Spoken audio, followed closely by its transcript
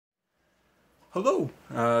Hello,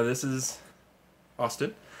 this is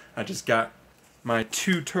Austin. I just got my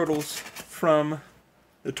 2 turtles from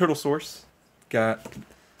the Turtle Source. This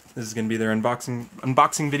is going to be their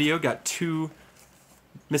unboxing video. Got 2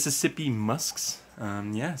 Mississippi musks.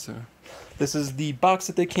 Yeah, so this is the box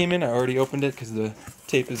that they came in. I already opened it because the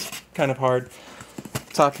tape is kind of hard.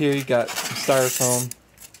 Top here you got some styrofoam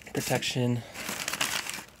protection.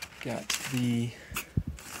 Got the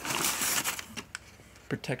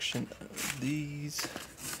protection of these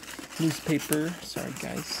newspaper. Sorry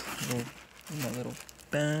guys, in my little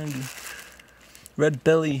bag. Red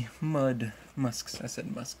belly mud musks. I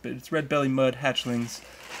said musk, but it's red belly mud hatchlings.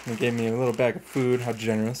 They gave me a little bag of food. How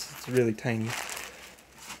generous! It's really tiny.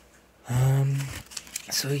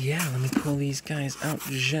 So yeah, let me pull these guys out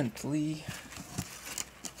gently.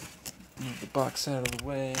 Move the box out of the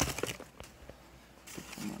way.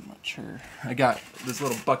 I'm not sure. I got this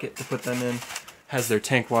little bucket to put them in. Has their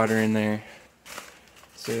tank water in there.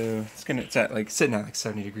 So it's at like sitting at like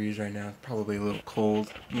 70 degrees right now. Probably a little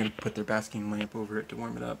cold. I'm gonna put their basking lamp over it to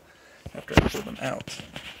warm it up after I pull them out.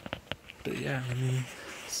 But yeah, let me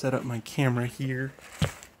set up my camera here.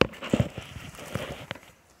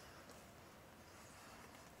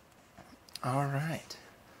 All right.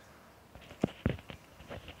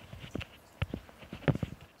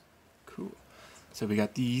 Cool. So we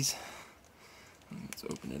got these. Let's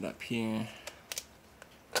open it up here.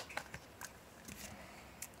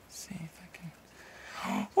 See if I can.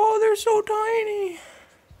 Oh, they're so tiny.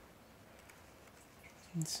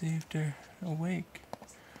 Let's see if they're awake.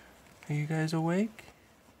 Are you guys awake?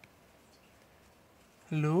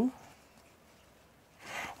 Hello?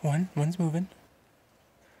 One's moving.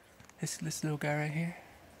 This little guy right here.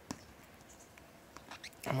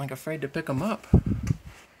 I'm like afraid to pick him up. Let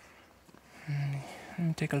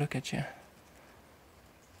me take a look at you.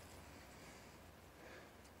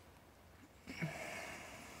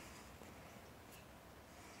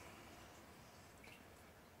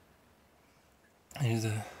 There's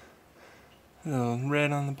a little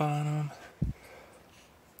red on the bottom.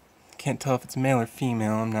 Can't tell if it's male or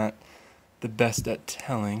female. I'm not the best at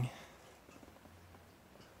telling.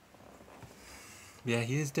 Yeah,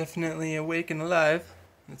 he is definitely awake and alive.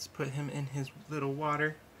 Let's put him in his little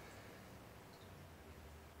water.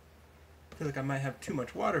 I feel like I might have too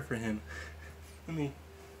much water for him. Let me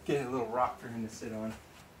get a little rock for him to sit on.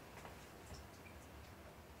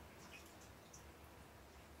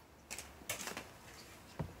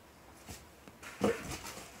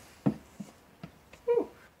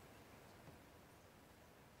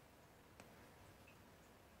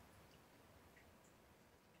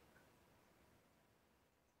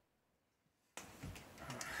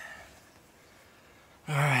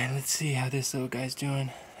 Alright, let's see how this little guy's doing.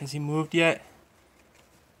 Has he moved yet?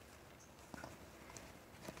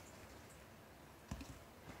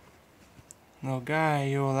 Little guy,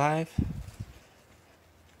 you alive?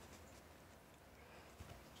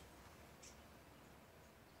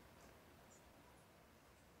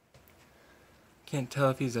 Can't tell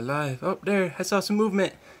if he's alive. Oh, there, I saw some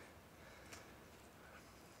movement.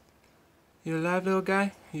 You alive, little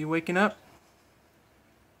guy? Are you waking up?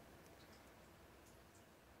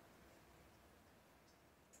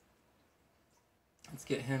 Let's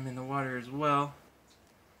get him in the water as well.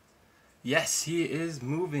 Yes, he is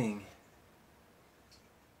moving.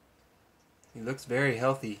 He looks very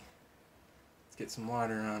healthy. Let's get some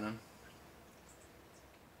water on him.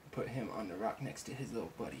 Put him on the rock next to his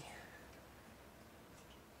little buddy.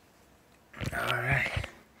 Alright.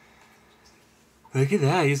 Look at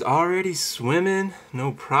that, he's already swimming,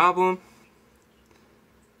 no problem.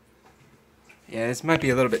 Yeah, this might be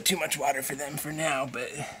a little bit too much water for them for now, but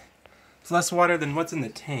it's less water than what's in the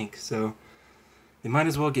tank, so they might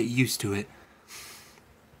as well get used to it.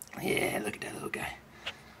 Yeah, look at that little guy.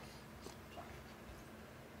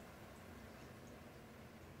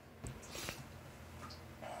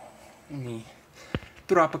 Let me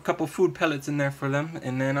drop a couple food pellets in there for them,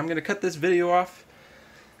 and then I'm going to cut this video off.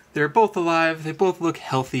 They're both alive. They both look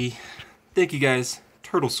healthy. Thank you guys.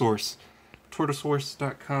 Turtle Source.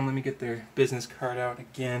 TurtleSource.com. Let me get their business card out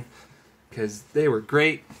again, because they were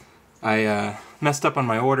great. I messed up on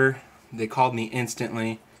my order. They called me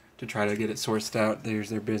instantly to try to get it sourced out. There's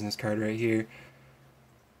their business card right here.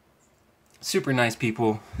 Super nice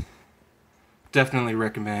people. Definitely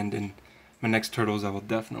recommend, and my next turtles I will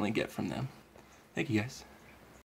definitely get from them. Thank you guys.